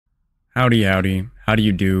Howdy, howdy. How do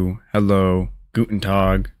you do? Hello, guten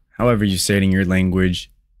tag, however you say it in your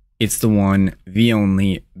language. It's the one, the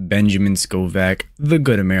only, Benjamin Scovach, the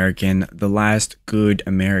good American, the last good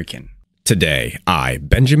American. Today, I,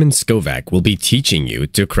 Benjamin Scovach, will be teaching you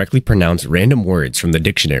to correctly pronounce random words from the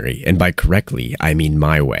dictionary, and by correctly, I mean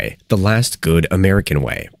my way, the last good American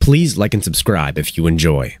way. Please like and subscribe if you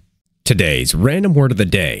enjoy. Today's random word of the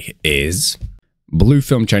day is Blue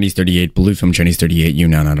Film Chinese 38, Blue Film Chinese 38, you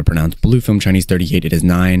now know how to pronounce Blue Film Chinese 38. It is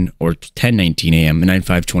 9 or 10:19 a.m.,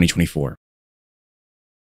 9/5/2024.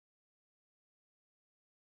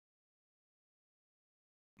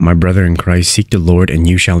 My brother in Christ, seek the Lord and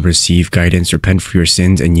you shall receive guidance. Repent for your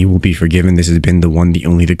sins and you will be forgiven. This has been the one, the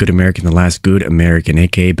only, the good American, the last good American,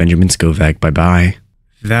 aka Benjamin Scovach. Bye-bye.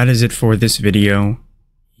 That is it for this video.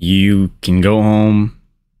 You can go home.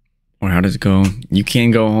 Or how does it go? You can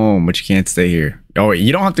go home, but you can't stay here. Oh, wait,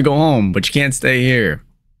 you don't have to go home, but you can't stay here.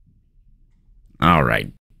 All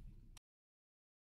right.